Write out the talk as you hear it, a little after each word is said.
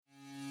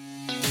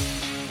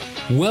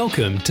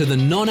Welcome to the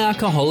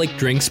Non-Alcoholic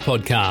Drinks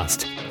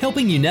Podcast,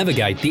 helping you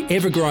navigate the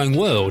ever-growing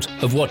world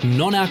of what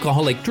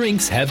non-alcoholic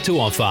drinks have to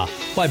offer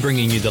by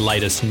bringing you the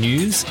latest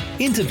news,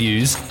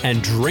 interviews,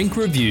 and drink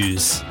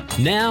reviews.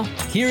 Now,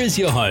 here is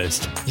your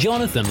host,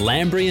 Jonathan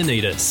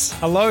Lambrianidis.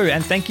 Hello,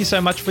 and thank you so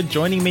much for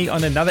joining me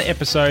on another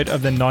episode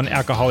of the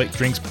Non-Alcoholic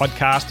Drinks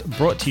Podcast,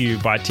 brought to you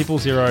by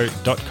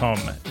TippleZero.com.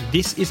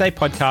 This is a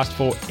podcast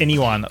for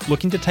anyone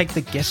looking to take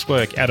the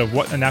guesswork out of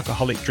what an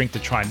alcoholic drink to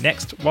try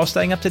next while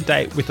staying up to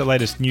date with the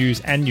latest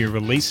news and new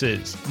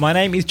releases. My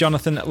name is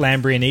Jonathan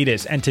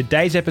Lambrianidis, and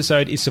today's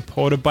episode is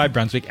supported by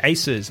Brunswick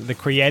Aces, the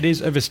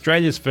creators of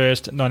Australia's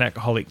first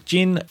non-alcoholic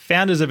gin,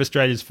 founders of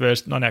Australia's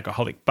first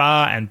non-alcoholic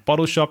bar and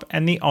bottle shop,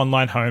 and the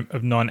online home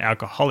of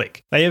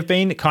non-alcoholic. They have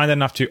been kind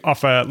enough to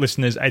offer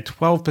listeners a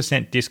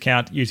 12%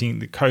 discount using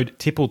the code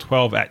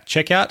TIPPLE12 at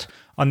checkout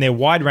on their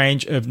wide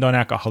range of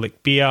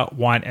non-alcoholic beer,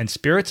 wine, and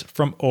spirits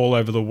from all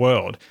over the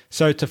world.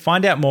 So to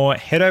find out more,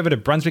 head over to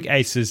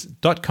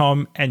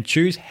brunswickaces.com and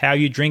choose how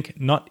you drink,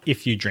 not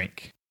if you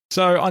drink.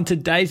 So on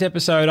today's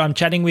episode, I'm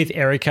chatting with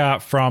Erica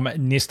from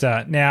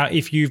Nista. Now,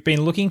 if you've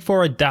been looking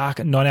for a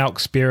dark non-alc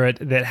spirit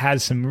that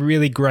has some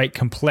really great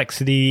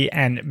complexity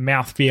and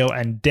mouthfeel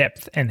and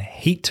depth and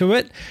heat to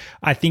it,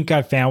 I think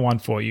I've found one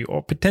for you,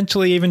 or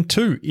potentially even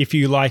two if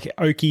you like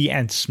oaky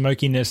and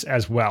smokiness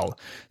as well.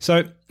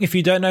 So if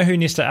you don't know who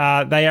Nista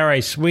are, they are a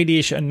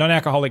Swedish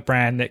non-alcoholic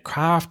brand that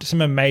craft some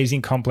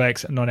amazing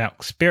complex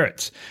non-alc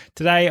spirits.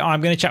 Today,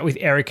 I'm going to chat with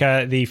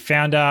Erica, the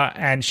founder,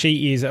 and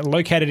she is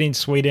located in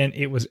Sweden.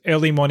 It was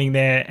early morning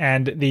there,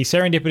 and the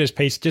serendipitous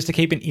piece, just to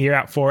keep an ear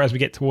out for as we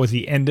get towards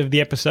the end of the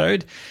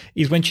episode,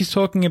 is when she's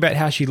talking about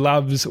how she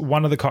loves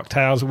one of the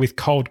cocktails with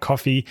cold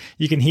coffee.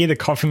 You can hear the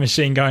coffee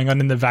machine going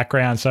on in the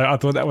background, so I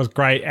thought that was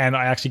great, and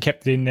I actually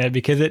kept it in there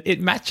because it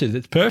matches.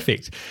 It's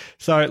perfect.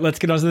 So let's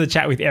get on to the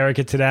chat with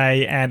Erica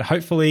today, and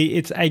hopefully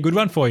it's a good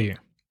one for you.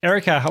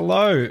 Erica,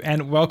 hello,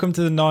 and welcome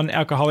to the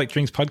Non-Alcoholic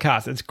Drinks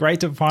Podcast. It's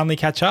great to finally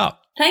catch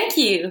up. Thank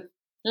you.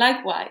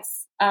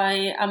 Likewise.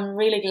 I am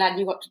really glad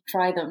you got to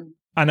try them.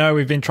 I know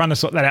we've been trying to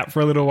sort that out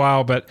for a little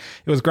while, but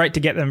it was great to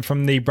get them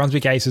from the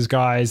Brunswick Aces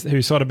guys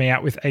who sorted me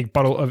out with a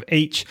bottle of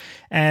each.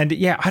 And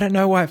yeah, I don't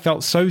know why it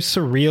felt so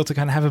surreal to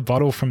kind of have a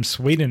bottle from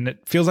Sweden.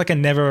 It feels like a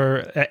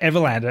never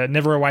Everland, a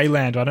never away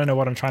land. I don't know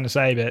what I'm trying to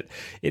say, but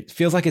it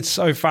feels like it's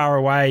so far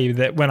away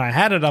that when I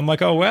had it, I'm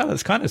like, oh, well,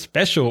 it's kind of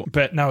special.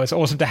 But no, it's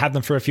awesome to have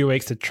them for a few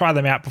weeks to try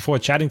them out before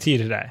chatting to you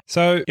today.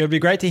 So it would be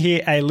great to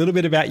hear a little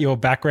bit about your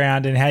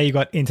background and how you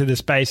got into the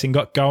space and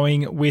got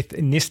going with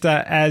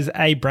Nista as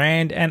a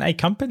brand and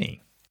a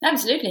company.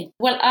 Absolutely.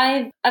 Well,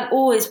 I've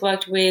always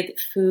worked with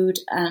food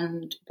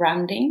and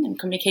branding and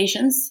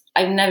communications.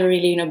 I've never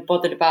really,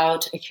 bothered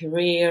about a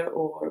career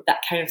or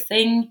that kind of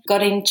thing.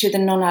 Got into the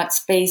non-alc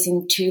space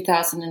in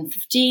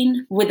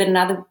 2015 with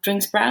another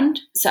drinks brand.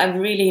 So I've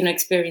really,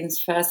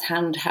 experienced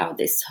firsthand how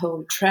this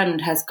whole trend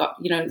has got,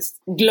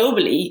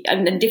 globally,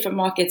 and different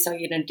markets are,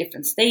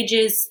 different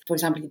stages. For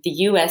example, the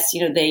US,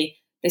 they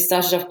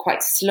started off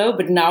quite slow,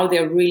 but now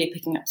they're really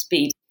picking up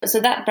speed. So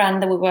that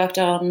brand that we worked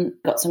on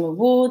got some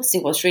awards.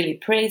 It was really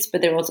praised, but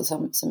there were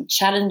also some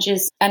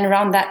challenges. And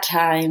around that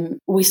time,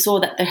 we saw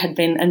that there had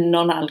been a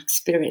non-alc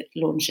spirit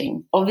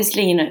launching.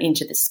 Obviously,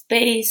 into the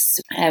space.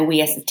 We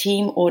as a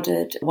team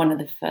ordered one of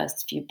the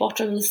first few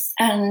bottles.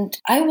 And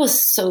I was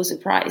so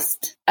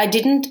surprised. I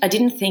didn't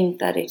think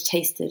that it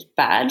tasted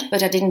bad,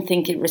 but I didn't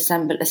think it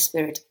resembled a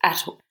spirit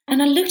at all.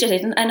 And I looked at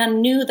it and I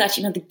knew that,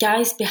 the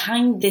guys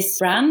behind this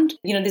brand,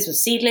 this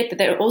was Seedlip, but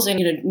there are also,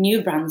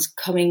 new brands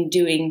coming,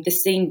 doing the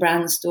same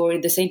brand story,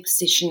 the same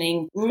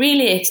positioning,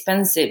 really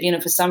expensive,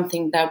 for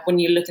something that when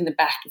you look in the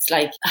back, it's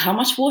like, how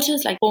much water?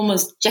 It's like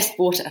almost just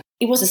water.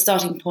 It was a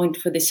starting point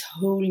for this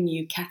whole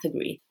new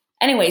category.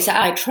 Anyway, so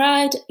I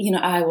tried,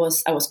 I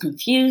was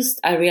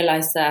confused. I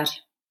realized that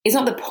it's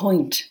not the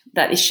point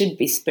that it should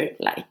be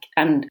spirit-like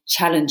and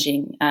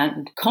challenging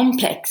and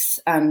complex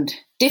and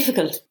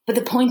difficult. But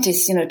the point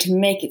is, to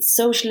make it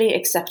socially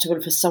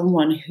acceptable for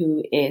someone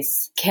who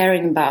is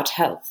caring about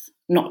health,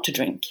 not to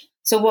drink.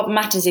 So what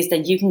matters is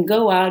that you can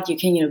go out, you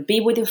can, be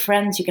with your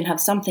friends, you can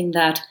have something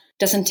that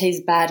doesn't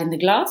taste bad in the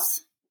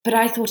glass. But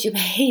I thought,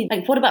 hey,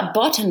 what about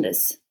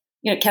bartenders?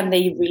 Can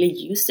they really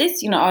use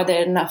this? Are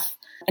there enough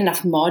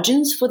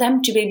margins for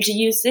them to be able to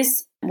use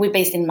this? We're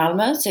based in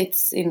Malmö, so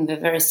it's in the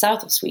very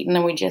south of Sweden,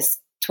 and we're just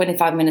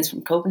 25 minutes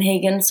from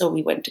Copenhagen. So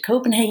we went to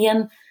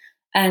Copenhagen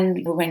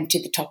and we went to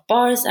the top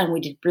bars and we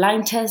did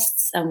blind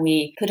tests and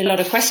we put a lot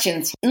of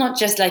questions, not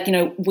just like,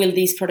 will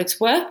these products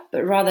work,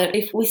 but rather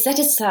if we set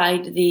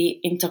aside the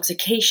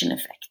intoxication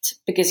effect,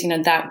 because,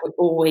 that would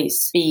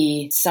always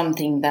be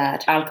something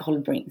that alcohol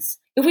brings.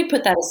 If we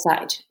put that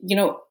aside,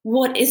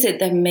 what is it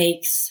that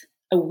makes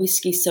a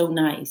whiskey so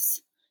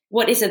nice?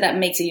 What is it that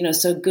makes it,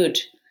 so good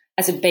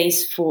as a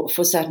base for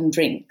certain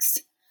drinks?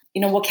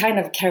 what kind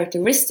of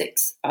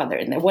characteristics are there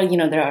in there? Well,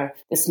 there are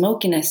the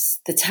smokiness,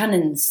 the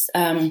tannins,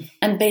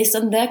 and based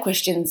on their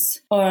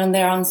questions or on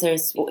their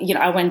answers,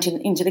 I went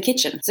into the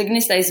kitchen. So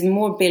Gnista is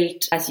more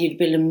built as you'd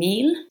build a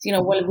meal.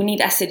 Well, we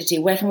need acidity.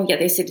 Where can we get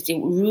the acidity?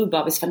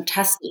 Rhubarb is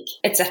fantastic,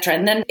 etc.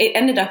 And then it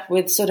ended up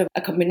with sort of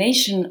a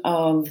combination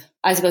of,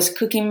 I suppose,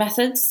 cooking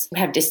methods. We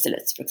have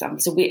distillates, for example.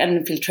 So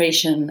and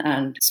filtration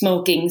and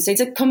smoking. So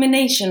it's a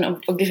combination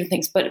of different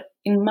things. But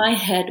in my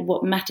head,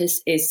 what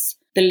matters is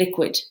the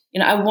liquid.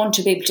 I want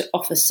to be able to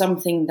offer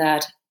something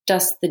that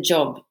does the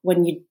job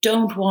when you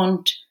don't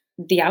want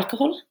the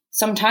alcohol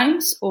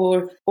sometimes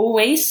or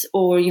always,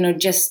 or,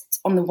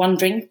 just on the one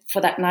drink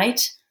for that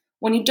night.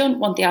 When you don't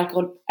want the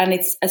alcohol and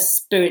it's a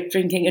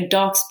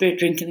dark spirit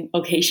drinking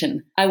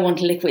occasion, I want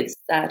liquids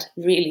that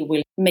really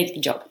will make the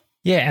job.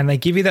 Yeah, and they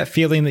give you that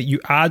feeling that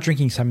you are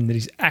drinking something that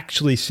is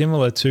actually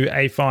similar to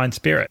a fine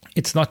spirit.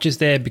 It's not just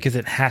there because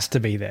it has to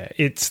be there.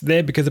 It's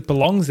there because it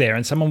belongs there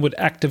and someone would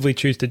actively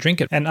choose to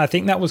drink it. And I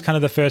think that was kind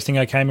of the first thing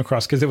I came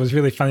across, because it was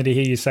really funny to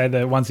hear you say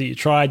the ones that you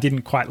tried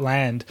didn't quite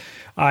land.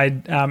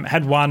 I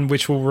had one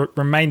which will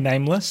remain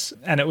nameless,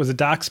 and it was a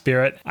dark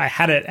spirit. I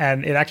had it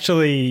and it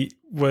actually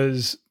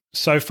was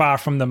so far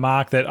from the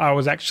mark that I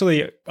was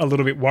actually a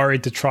little bit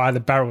worried to try the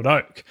barreled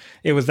oak.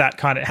 It was that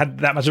kind of, had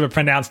that much of a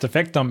pronounced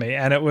effect on me.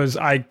 And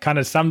I kind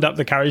of summed up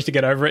the courage to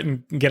get over it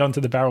and get onto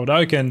the barreled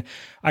oak. And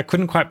I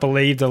couldn't quite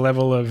believe the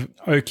level of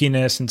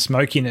oakiness and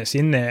smokiness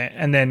in there.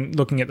 And then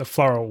looking at the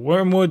floral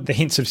wormwood, the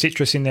hints of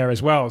citrus in there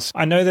as well. So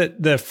I know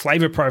that the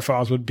flavor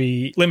profiles would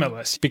be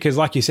limitless because,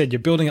 like you said, you're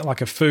building it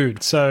like a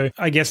food. So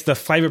I guess the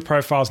flavor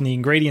profiles and the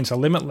ingredients are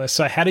limitless.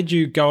 So how did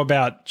you go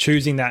about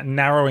choosing that,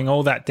 narrowing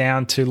all that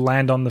down to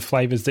land on the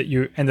flavors that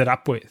you ended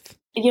up with?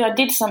 I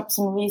did some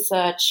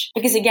research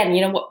because, again,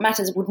 what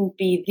matters wouldn't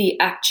be the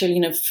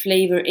actual,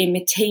 flavor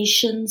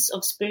imitations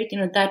of spirit.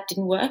 That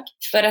didn't work.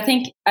 But I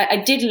think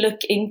I did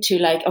look into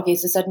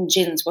so certain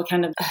gins, what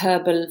kind of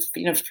herbal,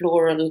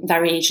 floral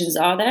variations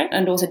are there?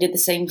 And also did the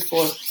same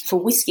for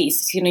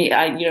whiskeys.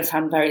 I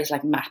found various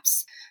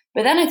maps.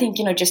 But then I think,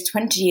 just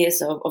 20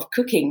 years of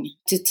cooking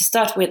to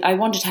start with, I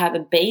wanted to have a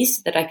base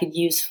that I could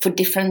use for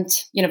different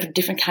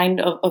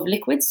kind of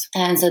liquids.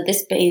 And so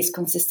this base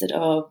consisted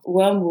of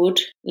wormwood,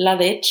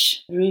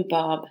 lovage,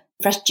 rhubarb,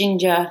 fresh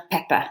ginger,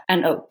 pepper,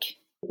 and oak.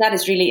 That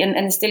is really, and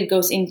it still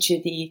goes into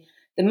the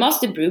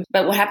master brew.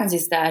 But what happens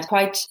is that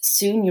quite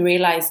soon you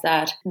realize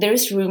that there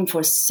is room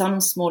for some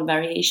small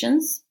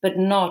variations, but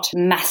not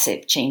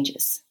massive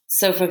changes.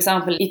 So, for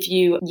example, if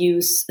you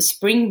use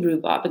spring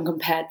rhubarb and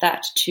compare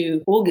that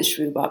to August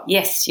rhubarb,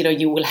 yes,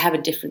 you will have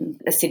a different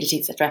acidity,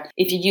 etc.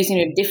 If you use,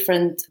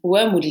 different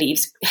wormwood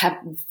leaves, have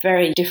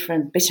very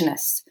different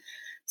bitterness.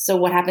 So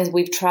what happens,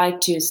 we've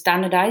tried to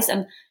standardize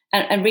and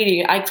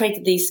really I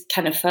created these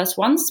kind of first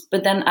ones,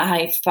 but then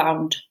I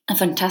found a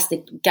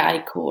fantastic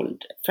guy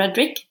called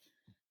Fredrik,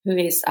 who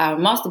is our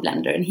master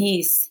blender, and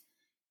he's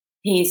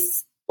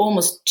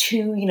almost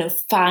too,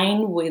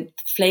 fine with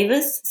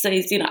flavors. So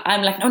he's,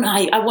 I'm like, no,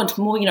 I want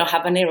more,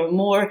 habanero,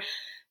 more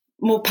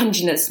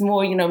punginess,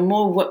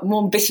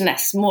 more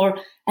bitterness, more.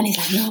 And he's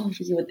like, no,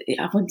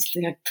 I want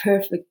the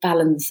perfect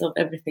balance of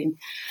everything.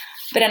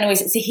 But anyways,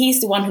 so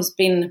he's the one who's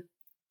been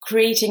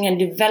creating and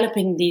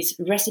developing these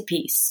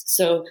recipes.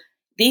 So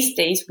these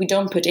days we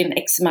don't put in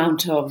X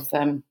amount of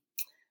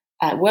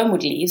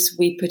wormwood leaves.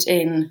 We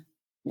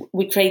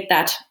create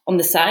that on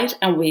the side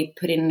and we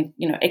put in,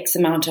 X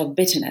amount of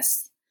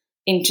bitterness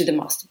into the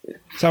master brew.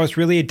 So it's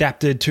really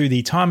adapted to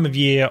the time of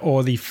year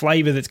or the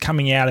flavour that's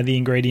coming out of the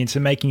ingredients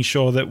and making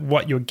sure that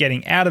what you're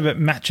getting out of it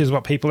matches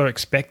what people are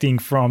expecting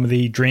from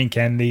the drink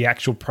and the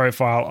actual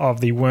profile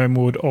of the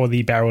wormwood or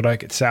the barreled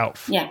oak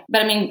itself. Yeah,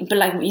 but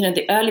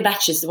the early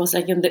batches, it was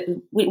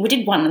we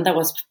did one and that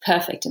was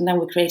perfect, and then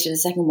we created a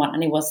second one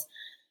and it was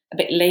a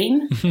bit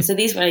lame. So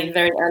these were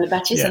very early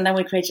batches, yeah. And then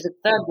we created a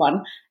third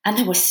one and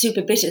they were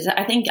super bitter.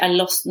 I think I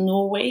lost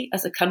Norway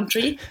as a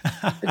country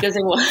because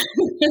it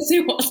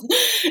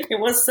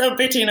was so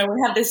bitter.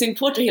 We had this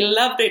importer, he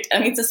loved it,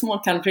 and it's a small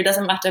country,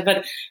 doesn't matter,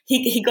 but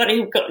he got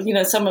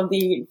some of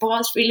the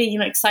bars really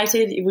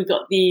excited. We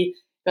got the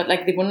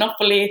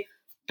monopoly,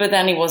 but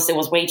then it was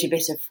way too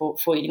bitter for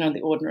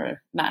the ordinary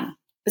man.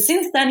 But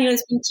since then,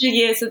 it's been 2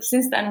 years. So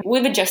since then,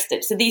 we've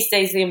adjusted. So these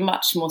days, they're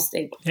much more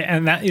stable. Yeah,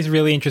 and that is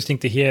really interesting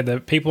to hear.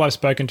 The people I've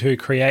spoken to who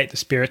create the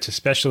spirits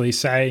especially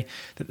say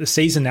that the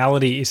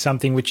seasonality is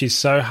something which is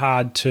so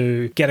hard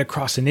to get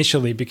across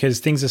initially because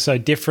things are so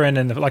different.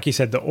 And like you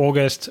said, the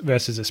August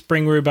versus a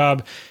spring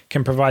rhubarb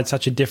can provide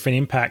such a different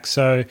impact.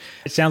 So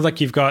it sounds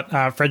like you've got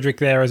Fredrik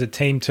there as a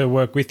team to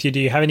work with you. Do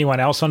you have anyone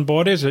else on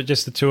board? Or is it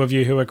just the two of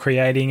you who are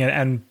creating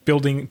and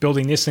building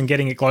this and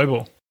getting it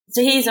global?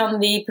 So he's on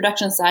the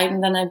production side,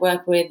 and then I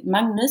work with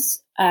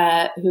Magnus,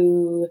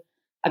 who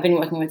I've been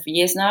working with for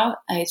years now.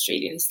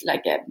 He's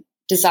like a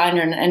designer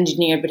and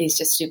engineer, but he's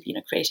just super,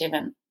 creative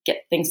and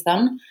get things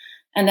done.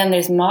 And then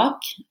there's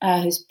Mark,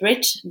 who's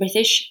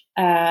British,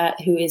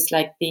 who is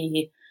like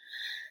the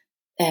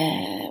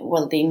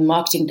the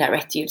marketing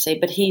director, you'd say,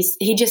 but he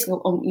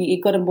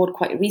got on board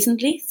quite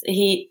recently.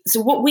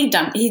 So what we've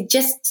done, he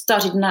just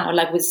started now,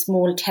 like with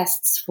small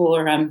tests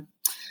for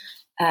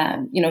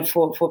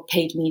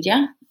paid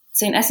media.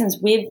 So in essence,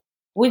 we've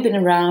been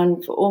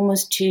around for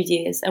almost 2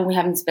 years and we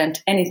haven't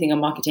spent anything on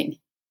marketing,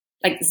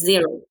 like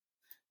zero.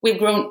 We've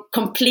grown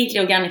completely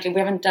organically. We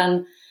haven't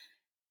done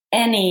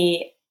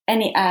any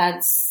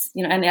ads,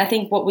 and I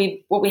think what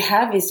we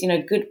have is,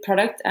 good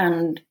product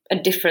and a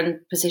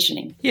different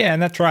positioning. Yeah,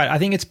 and that's right. I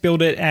think it's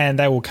build it and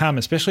they will come,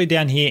 especially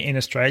down here in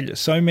Australia.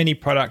 So many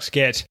products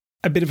get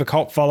a bit of a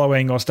cult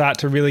following or start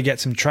to really get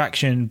some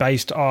traction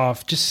based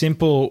off just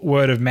simple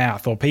word of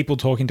mouth or people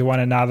talking to one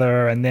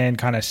another and then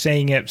kind of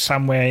seeing it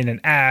somewhere in an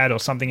ad or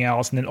something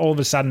else. And then all of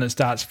a sudden it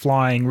starts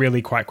flying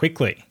really quite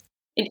quickly.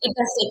 It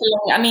does take a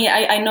long. I mean,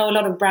 I know a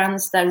lot of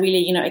brands that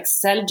really,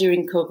 excelled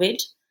during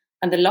COVID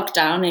and the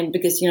lockdown, and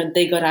because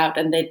they got out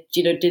and they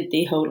did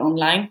the whole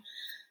online,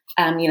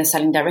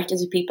 selling directly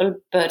to people.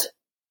 But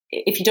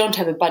if you don't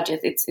have a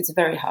budget, it's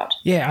very hard.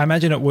 Yeah, I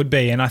imagine it would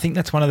be. And I think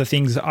that's one of the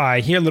things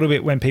I hear a little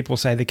bit when people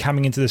say they're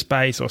coming into the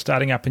space or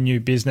starting up a new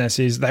business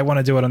is they want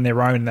to do it on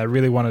their own and they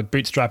really want to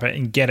bootstrap it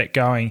and get it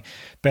going.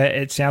 But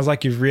it sounds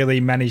like you've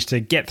really managed to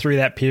get through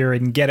that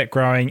period and get it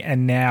growing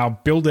and now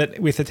build it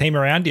with a team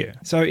around you.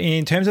 So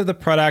in terms of the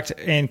product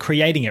and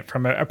creating it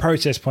from a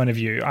process point of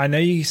view, I know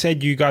you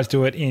said you guys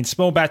do it in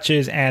small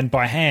batches and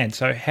by hand.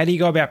 So how do you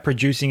go about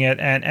producing it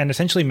and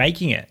essentially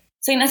making it?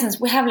 So in essence,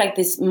 we have like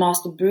this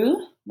master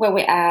brew where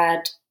we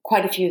add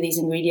quite a few of these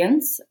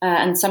ingredients,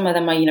 and some of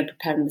them are,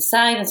 prepared on the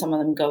side and some of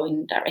them go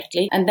in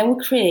directly. And then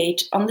we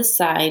create on the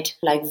side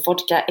like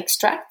vodka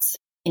extracts.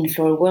 In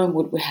Floral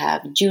Wormwood, we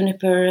have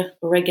juniper,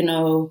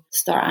 oregano,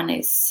 star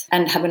anise,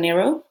 and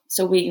habanero.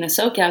 So we,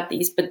 soak out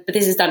these, but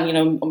this is done,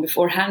 on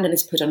beforehand and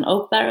it's put on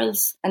oak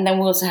barrels. And then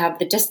we also have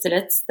the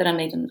distillates that are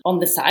made on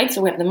the side.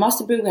 So we have the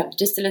master brew, we have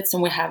the distillates,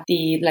 and we have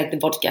the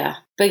vodka.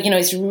 But,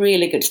 it's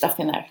really good stuff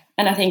in there.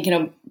 And I think,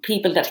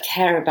 people that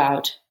care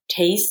about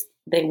taste,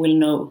 they will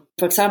know.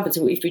 For example,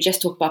 so if we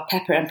just talk about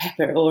pepper and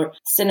pepper or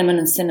cinnamon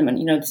and cinnamon,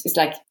 it's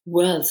like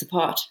worlds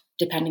apart,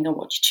 depending on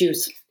what you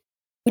choose.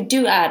 We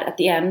do add at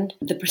the end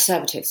the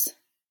preservatives,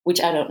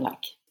 which I don't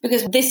like.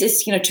 Because this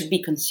is, to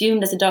be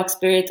consumed as a dark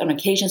spirit. On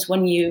occasions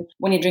when you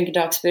drink a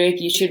dark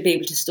spirit, you should be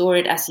able to store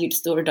it as you'd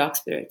store a dark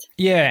spirit.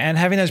 Yeah, and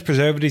having those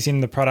preservatives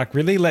in the product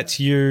really lets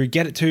you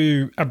get it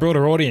to a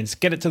broader audience,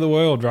 get it to the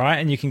world, right?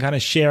 And you can kind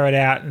of share it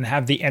out and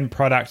have the end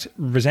product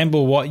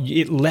resemble what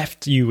it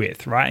left you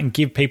with, right? And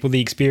give people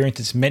the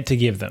experience it's meant to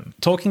give them.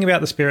 Talking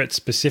about the spirit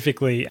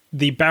specifically,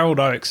 the barreled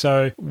oak.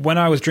 So when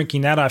I was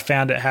drinking that, I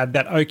found it had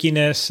that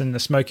oakiness and the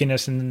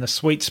smokiness and then the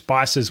sweet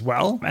spice as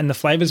well. And the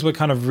flavors were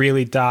kind of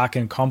really dark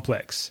and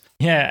complex.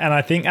 Yeah, and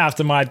I think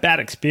after my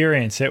bad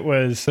experience, it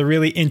was a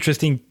really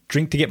interesting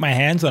drink to get my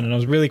hands on, and I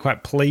was really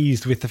quite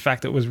pleased with the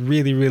fact that it was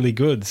really, really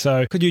good.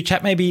 So could you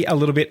chat maybe a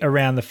little bit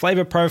around the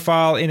flavor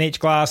profile in each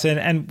glass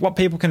and what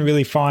people can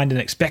really find and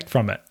expect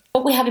from it?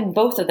 What we have in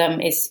both of them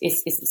is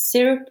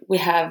syrup. We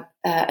have,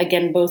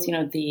 again, both,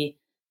 the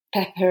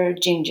pepper,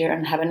 ginger,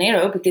 and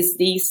habanero, because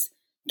these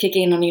kick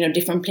in on,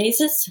 different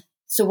places.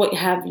 So what you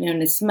have, in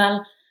the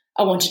smell,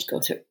 I want you to go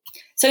through.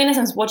 So in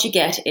essence, what you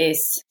get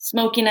is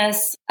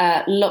smokiness,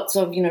 lots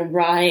of,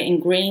 rye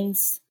and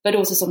grains, but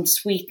also some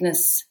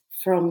sweetness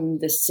from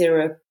the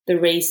syrup, the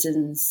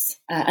raisins,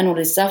 and all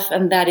this stuff.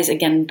 And that is,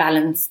 again,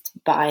 balanced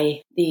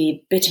by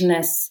the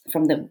bitterness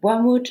from the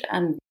wormwood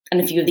and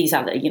a few of these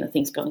other,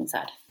 things going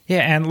inside.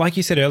 Yeah, and like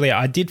you said earlier,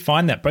 I did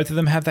find that both of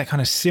them have that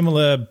kind of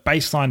similar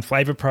baseline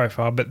flavor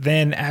profile, but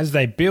then as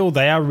they build,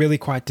 they are really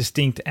quite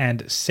distinct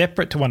and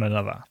separate to one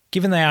another.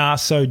 Given they are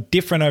so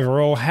different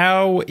overall,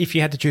 how, if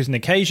you had to choose an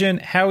occasion,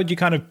 how would you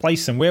kind of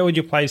place them? Where would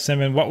you place them,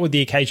 and what would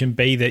the occasion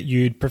be that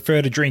you'd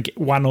prefer to drink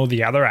one or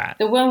the other at?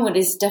 The wormwood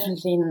is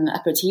definitely an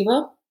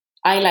aperitivo.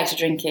 I like to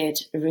drink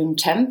it room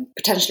temp,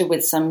 potentially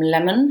with some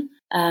lemon.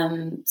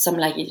 Some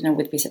like it,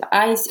 with a piece of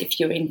ice. If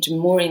you're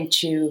more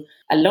into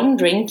a long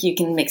drink, you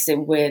can mix it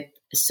with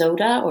a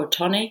soda or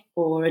tonic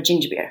or a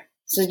ginger beer.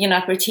 So,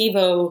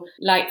 aperitivo,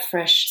 light,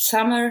 fresh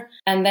summer.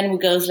 And then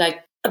it goes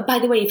like, by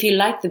the way, if you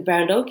like the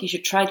barrel oak, you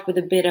should try it with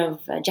a bit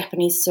of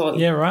Japanese soy.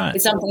 Yeah, right.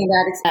 It's something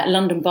that a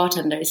London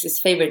bartender is his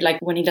favorite. Like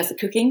when he does the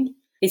cooking,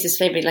 it's his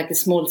favorite, like a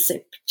small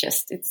sip.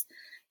 It's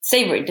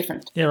savory,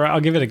 different. Yeah, right.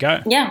 I'll give it a go.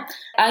 Yeah.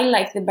 I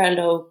like the barrel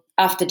oak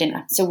after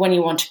dinner. So when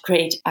you want to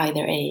create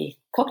either a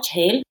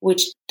cocktail,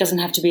 which doesn't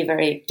have to be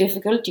very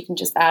difficult, you can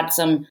just add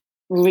some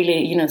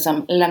really,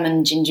 some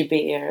lemon ginger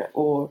beer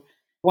or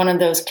one of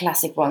those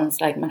classic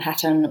ones like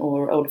Manhattan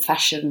or Old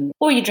Fashioned,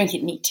 or you drink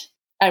it neat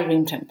at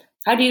room temp.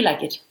 How do you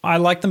like it? I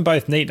like them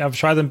both neat. I've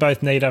tried them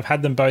both neat. I've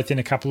had them both in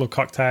a couple of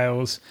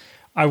cocktails.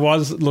 I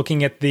was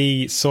looking at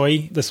the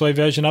soy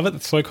version of it, the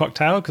soy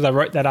cocktail, because I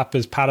wrote that up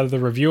as part of the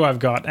review I've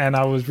got, and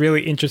I was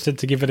really interested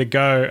to give it a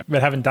go,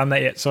 but haven't done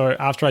that yet. So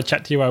after I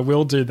chat to you, I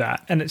will do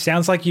that. And it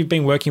sounds like you've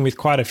been working with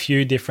quite a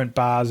few different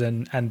bars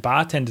and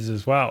bartenders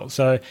as well.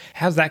 So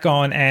how's that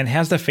going, and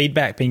how's the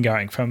feedback been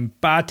going from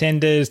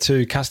bartenders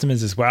to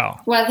customers as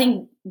well? Well, I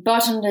think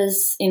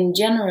bartenders in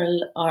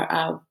general are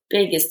our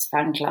biggest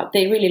fan club.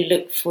 They really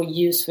look for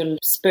useful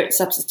spirit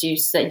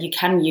substitutes that you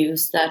can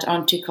use that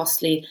aren't too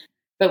costly.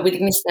 But with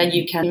Gnista,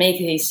 you can make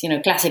these,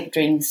 classic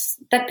drinks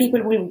that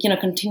people will,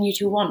 continue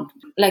to want,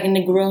 like a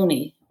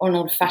Negroni or an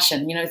old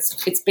fashioned.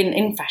 It's been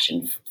in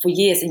fashion for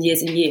years and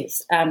years and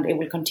years, and it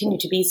will continue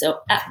to be so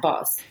at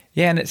bars.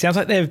 Yeah, and it sounds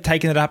like they've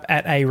taken it up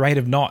at a rate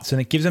of knots,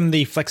 and it gives them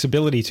the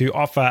flexibility to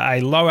offer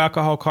a low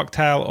alcohol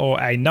cocktail or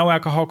a no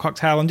alcohol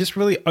cocktail and just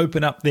really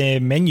open up their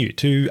menu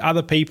to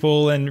other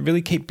people and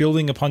really keep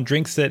building upon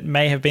drinks that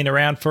may have been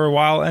around for a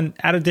while and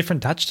add a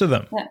different touch to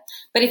them. Yeah.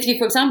 But if you,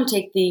 for example,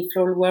 take the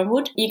floral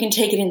wormwood, you can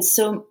take it in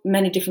so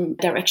many different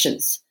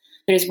directions.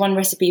 There's one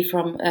recipe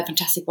from a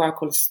fantastic bar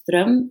called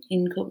Ström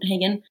in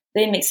Copenhagen.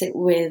 They mix it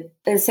with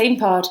the same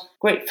part,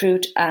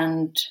 grapefruit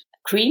and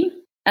cream,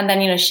 and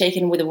then,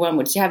 shaken with the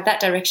wormwood. So you have that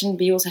direction,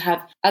 but you also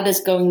have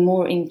others going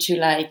more into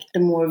like the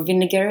more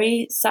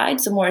vinegary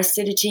side, so more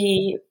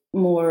acidity,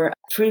 more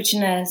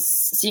fruitiness.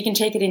 So you can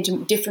take it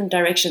into different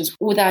directions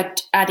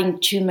without adding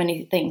too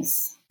many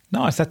things.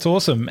 Nice, that's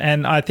awesome.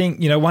 And I think,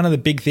 one of the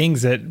big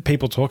things that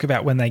people talk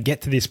about when they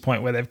get to this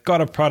point where they've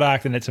got a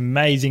product and it's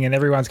amazing and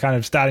everyone's kind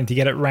of starting to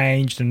get it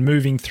ranged and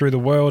moving through the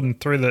world and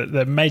through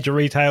the major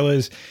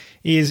retailers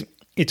is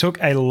it took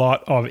a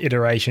lot of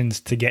iterations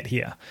to get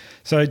here.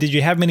 So did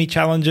you have many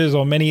challenges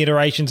or many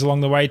iterations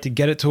along the way to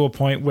get it to a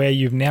point where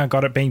you've now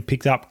got it being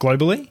picked up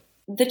globally?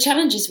 The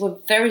challenges were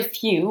very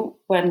few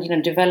when,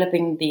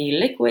 developing the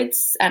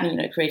liquids and,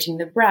 creating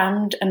the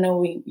brand and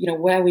knowing,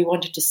 where we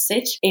wanted to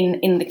sit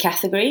in the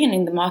category and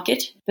in the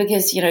market.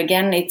 Because,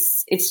 again,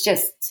 it's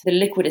just the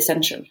liquid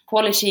essential.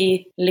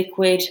 Quality,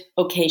 liquid,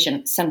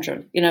 occasion,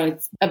 central.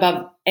 It's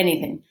above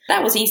anything.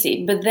 That was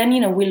easy. But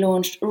then, we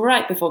launched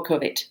right before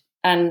COVID.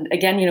 And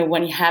again,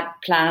 when you have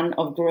plan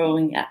of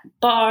growing at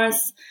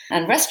bars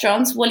and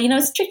restaurants, well,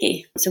 it's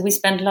tricky. So we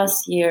spent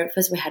last year,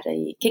 first we had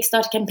a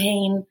Kickstarter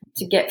campaign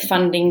to get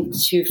funding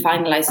to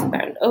finalize the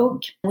Barrel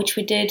Oak, which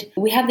we did.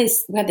 We had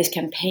this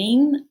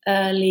campaign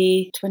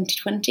early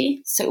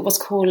 2020. So it was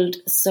called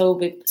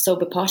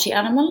Sober Party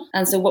Animal.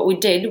 And so what we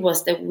did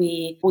was that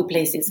we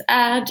placed this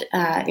ad.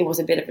 It was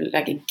a bit of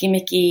like a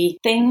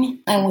gimmicky thing.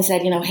 And we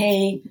said,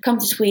 hey, come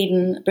to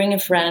Sweden, bring a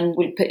friend.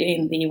 We'll put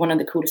you in one of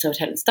the coolest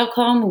hotels in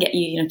Stockholm and get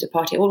you, to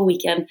party all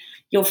weekend.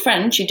 Your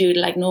friend should do it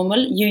like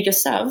normal. You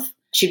yourself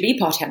should be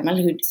party animal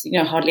who's,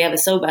 hardly ever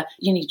sober.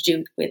 You need to do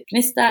it with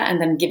Gnista and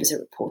then give us a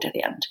report at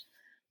the end.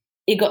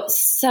 It got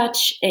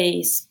such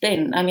a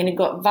spin. I mean, it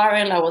got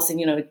viral. I was in,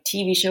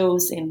 TV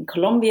shows in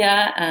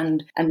Colombia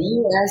and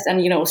the US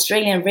and,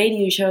 Australian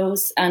radio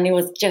shows. And it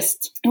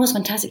was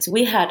fantastic. So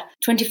we had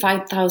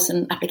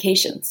 25,000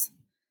 applications.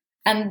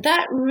 And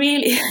that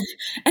really,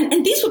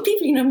 and these were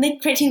people,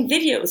 creating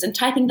videos and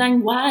typing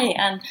down why.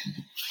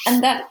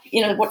 And that,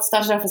 what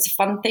started off as a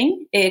fun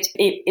thing, it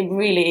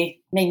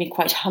really made me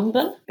quite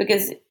humble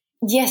because,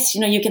 yes,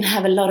 you can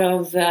have a lot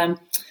of,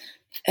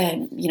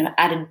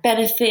 added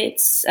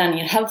benefits and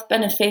health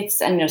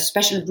benefits and,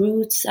 special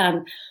routes.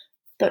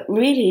 But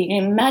really,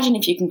 imagine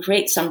if you can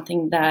create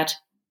something that,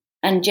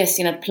 and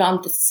just,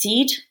 plant the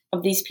seed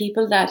of these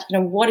people that,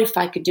 what if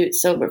I could do it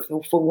sober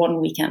for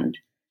one weekend?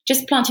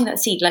 Just planting that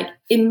seed, like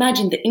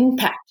imagine the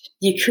impact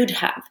you could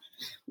have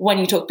when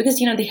you talk, because,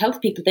 the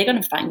health people, they're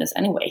going to find us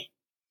anyway.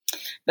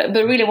 But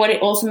really what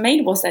it also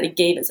made was that it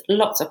gave us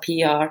lots of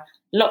PR,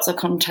 lots of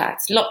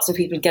contacts, lots of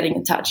people getting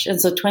in touch.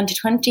 And so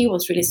 2020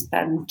 was really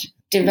spent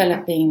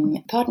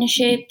developing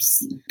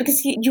partnerships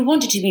because you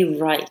want it to be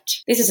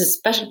right. This is a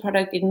special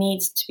product. It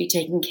needs to be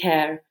taken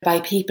care by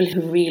people who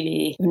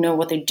know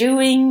what they're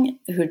doing,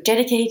 who are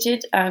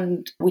dedicated,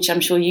 and which I'm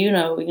sure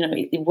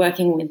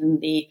working within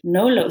the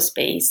no-low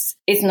space,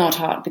 it's not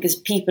hard because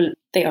people,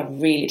 they are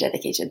really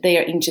dedicated. They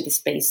are into the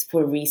space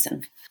for a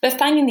reason. But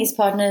finding these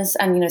partners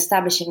and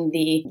establishing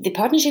the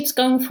partnerships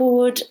going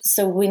forward.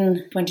 So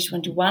in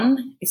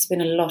 2021, it's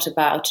been a lot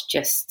about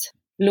just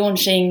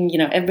launching,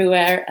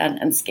 everywhere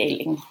and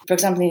scaling. For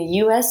example, in the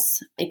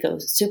US, it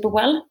goes super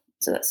well.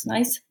 So that's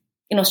nice.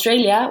 In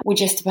Australia, we're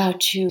just about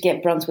to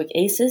get Brunswick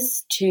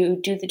Aces to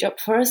do the job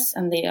for us.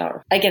 And they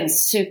are, again,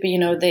 super,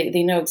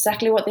 they know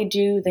exactly what they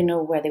do. They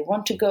know where they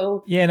want to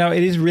go. Yeah, no,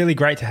 it is really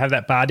great to have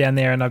that bar down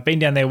there. And I've been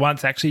down there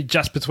once, actually,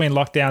 just between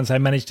lockdowns. I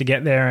managed to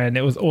get there and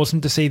it was awesome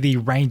to see the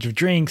range of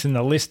drinks and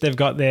the list they've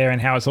got there and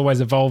how it's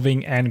always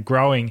evolving and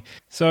growing.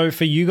 So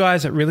for you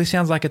guys, it really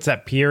sounds like it's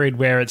that period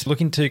where it's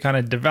looking to kind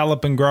of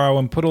develop and grow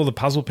and put all the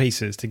puzzle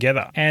pieces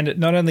together and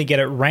not only get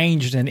it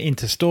ranged and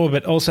into store,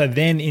 but also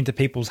then into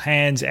people's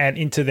hands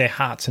and into their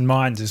hearts and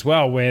minds as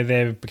well, where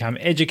they've become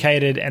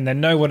educated and they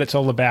know what it's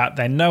all about.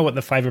 They know what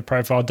the flavor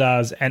profile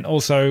does and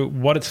also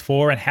what it's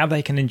for and how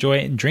they can enjoy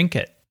it and drink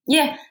it.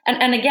 Yeah.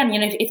 And again,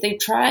 if they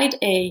tried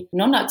a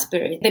non-nut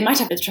spirit, they might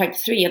have tried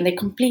 3 and they're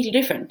completely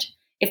different.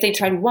 If they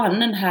tried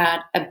one and had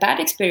a bad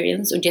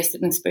experience or just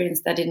an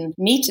experience that didn't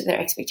meet their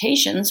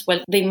expectations,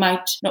 well, they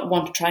might not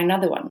want to try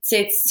another one. So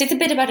it's a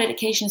bit about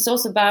education. It's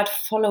also about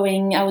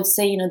following, I would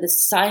say, the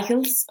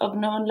cycles of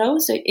no and low.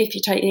 So if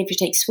you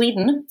take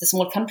Sweden, it's a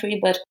small country,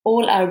 but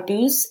all our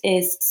booze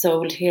is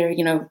sold here,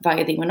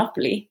 via the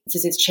monopoly.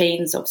 This is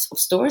chains of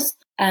stores.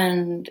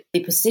 And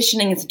the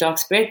positioning as a dark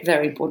spirit,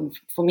 very important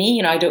for me.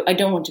 You know, I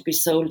don't want to be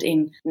sold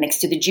in next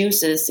to the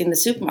juices in the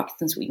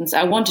supermarkets in Sweden. So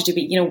I want it to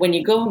be, you know, when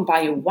you go and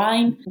buy your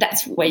wine,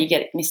 that's where you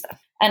get Gnista.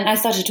 And I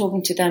started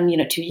talking to them,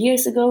 2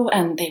 years ago,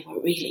 and they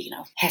were really,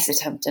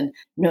 hesitant and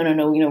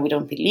no, we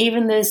don't believe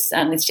in this.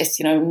 And it's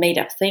just, made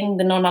up thing,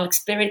 the non-alc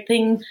spirit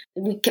thing.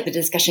 We kept the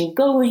discussion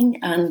going.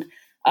 And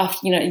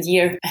after, a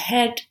year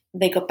ahead,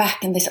 they got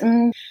back and they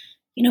said,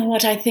 you know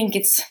what, I think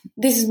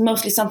this is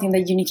mostly something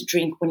that you need to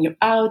drink when you're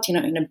out, in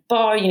a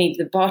bar. You need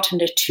the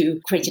bartender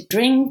to create a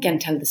drink and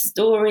tell the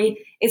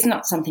story. It's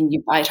not something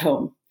you buy at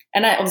home.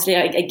 And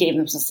I gave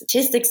them some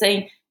statistics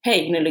saying,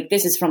 hey, look,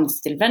 this is from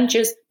Still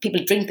Ventures.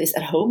 People drink this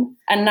at home.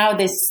 And now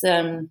this,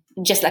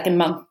 just like a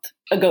month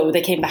ago,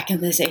 they came back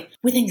and they say,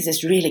 we think this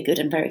is really good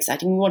and very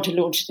exciting. We want to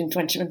launch it in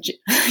 2020.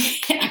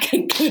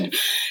 Okay, good.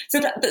 So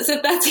that's,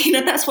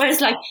 that's why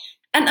it's like,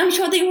 and I'm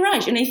sure they were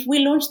right. And if we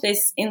launched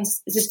this in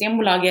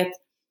Systembolaget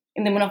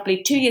in the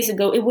Monopoly 2 years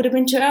ago, it would have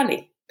been too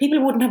early.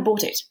 People wouldn't have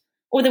bought it.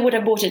 Or they would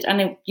have bought it and,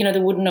 they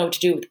wouldn't know what to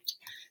do with it.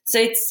 So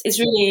it's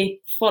really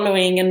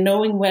following and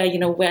knowing where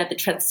the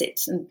trend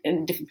sits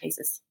in different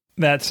places.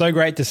 That's so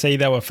great to see.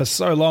 They were for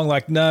so long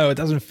like, no, it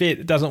doesn't fit,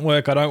 it doesn't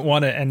work, I don't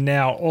want it. And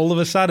now all of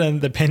a sudden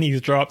the pennies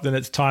dropped and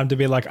it's time to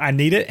be like, I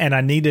need it and I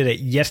needed it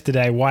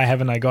yesterday. Why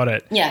haven't I got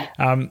it? Yeah.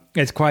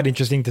 It's quite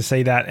interesting to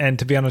see that. And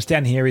to be honest,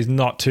 down here is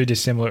not too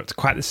dissimilar. It's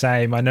quite the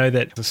same. I know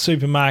that the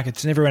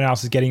supermarkets and everyone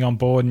else is getting on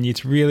board, and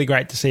it's really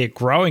great to see it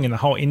growing and the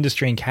whole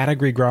industry and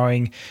category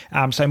growing.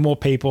 So more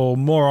people,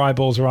 more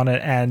eyeballs are on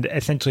it. And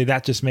essentially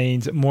that just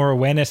means more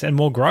awareness and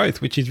more growth,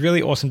 which is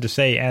really awesome to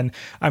see. And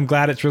I'm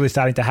glad it's really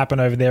starting to happen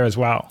over there as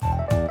well.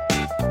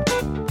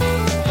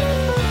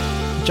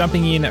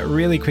 Jumping in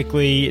really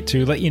quickly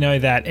to let you know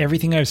that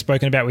everything I've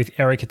spoken about with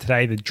Erica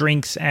today, the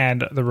drinks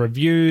and the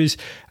reviews,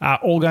 are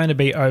all going to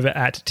be over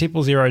at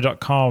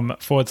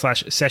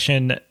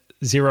triplezero.com/session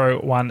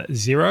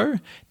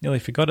 010. Nearly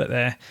forgot it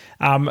there.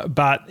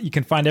 But you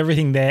can find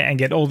everything there and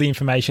get all the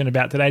information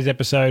about today's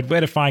episode,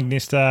 where to find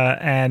Gnista,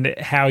 and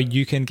how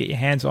you can get your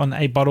hands on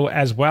a bottle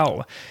as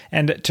well.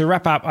 And to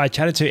wrap up, I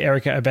chatted to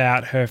Erica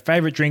about her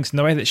favorite drinks and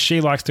the way that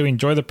she likes to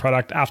enjoy the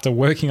product after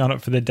working on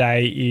it for the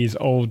day is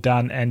all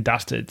done and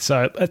dusted.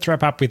 So let's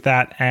wrap up with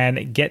that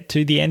and get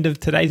to the end of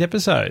today's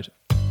episode.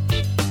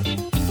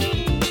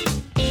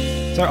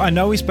 So I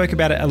know we spoke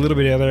about it a little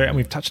bit earlier and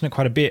we've touched on it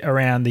quite a bit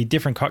around the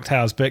different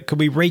cocktails, but could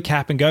we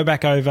recap and go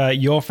back over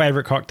your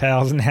favorite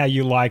cocktails and how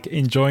you like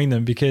enjoying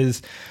them?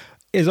 Because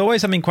there's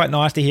always something quite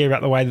nice to hear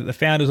about the way that the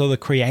founders or the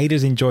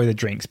creators enjoy the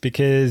drinks,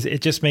 because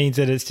it just means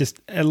that it's just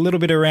a little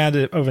bit around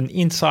of an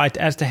insight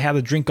as to how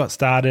the drink got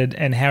started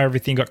and how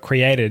everything got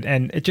created.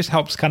 And it just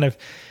helps kind of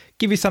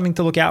give you something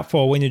to look out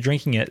for when you're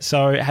drinking it.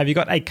 So have you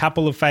got a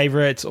couple of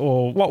favorites,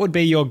 or what would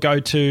be your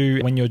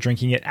go-to when you're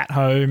drinking it at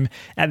home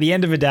at the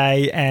end of a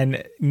day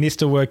and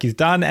Gnista work is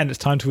done and it's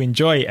time to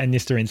enjoy a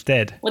Gnista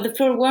instead? Well, the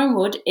Floral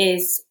Wormwood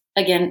is,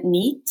 again,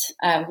 neat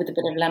with a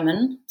bit of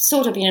lemon,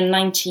 sort of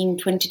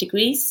 19-20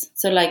 degrees,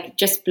 so like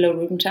just below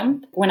room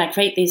temp. When I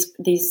create these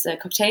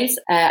cocktails,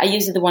 I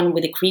use the one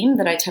with the cream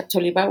that I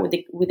told you about, with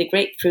the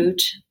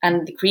grapefruit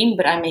and the cream,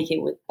 but I make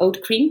it with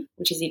oat cream,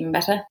 which is even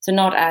better, so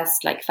not as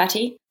like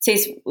fatty. So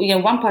it's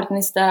 1 part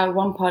Gnista,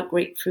 1 part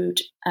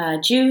grapefruit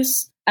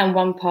juice, and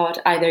 1 part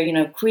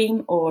either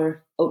cream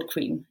or oat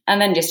cream,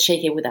 and then just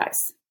shake it with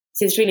ice.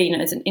 So it's really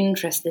it's an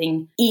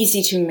interesting,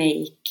 easy to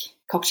make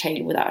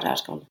cocktail without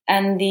alcohol.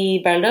 And the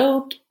barrel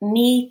oak,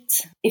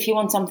 neat. If you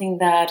want something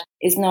that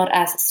is not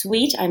as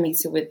sweet, I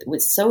mix it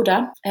with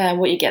soda.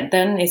 What you get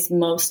then is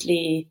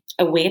mostly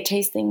a weird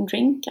tasting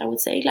drink, I would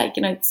say. Like,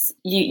 it's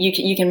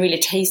you can really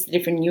taste the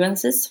different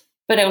nuances.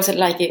 But I also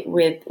like it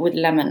with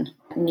lemon,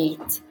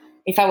 neat.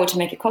 If I were to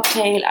make a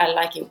cocktail, I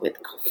like it with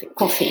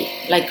coffee,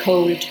 like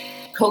cold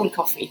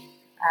coffee.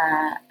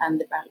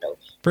 And the barrel oak.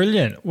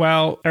 Brilliant.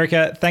 Well,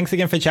 Erica, thanks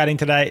again for chatting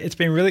today. It's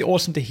been really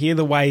awesome to hear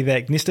the way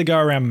that Gnista go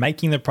around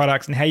making the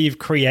products and how you've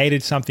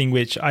created something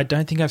which I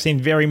don't think I've seen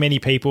very many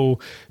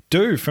people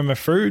do from a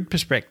food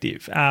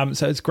perspective.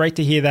 So it's great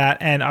to hear that.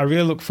 And I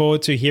really look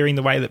forward to hearing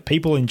the way that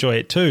people enjoy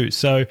it too.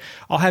 So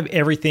I'll have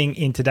everything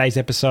in today's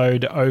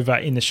episode over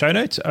in the show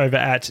notes over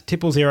at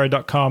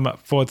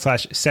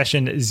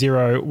triplezero.com/session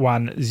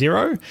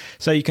 010.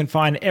 So you can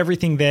find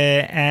everything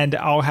there, and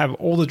I'll have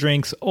all the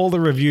drinks, all the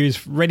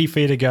reviews ready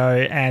for you to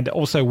go, and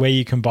also where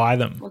you can buy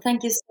them. Well,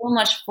 thank you so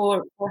much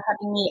for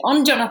having me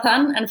on,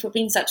 Jonathan, and for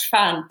being such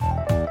fan.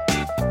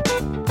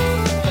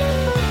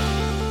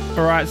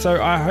 All right,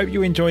 so I hope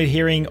you enjoyed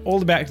hearing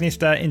all about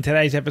Gnista in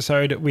today's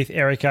episode with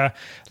Erica.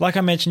 Like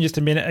I mentioned just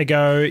a minute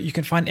ago, you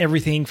can find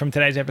everything from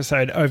today's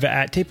episode over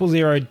at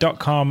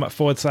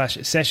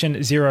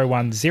triplezero.com/session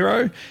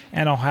 010.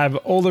 And I'll have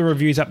all the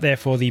reviews up there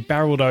for the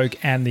barreled oak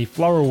and the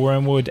floral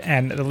wormwood,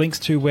 and the links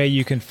to where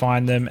you can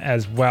find them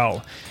as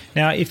well.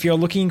 Now, if you're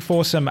looking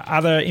for some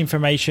other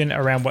information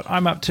around what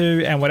I'm up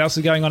to and what else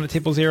is going on at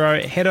Tipple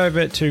Zero, head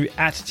over to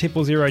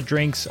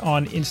 @TippleZeroDrinks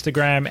on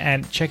Instagram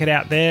and check it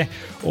out there.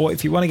 Or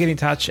if you want to get in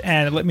touch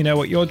and let me know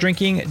what you're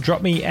drinking,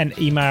 drop me an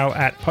email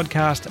at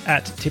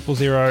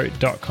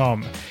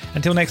podcast@TippleZero.com.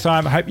 Until next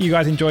time, I hope you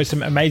guys enjoy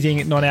some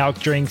amazing non-alc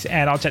drinks,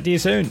 and I'll chat to you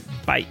soon.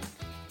 Bye.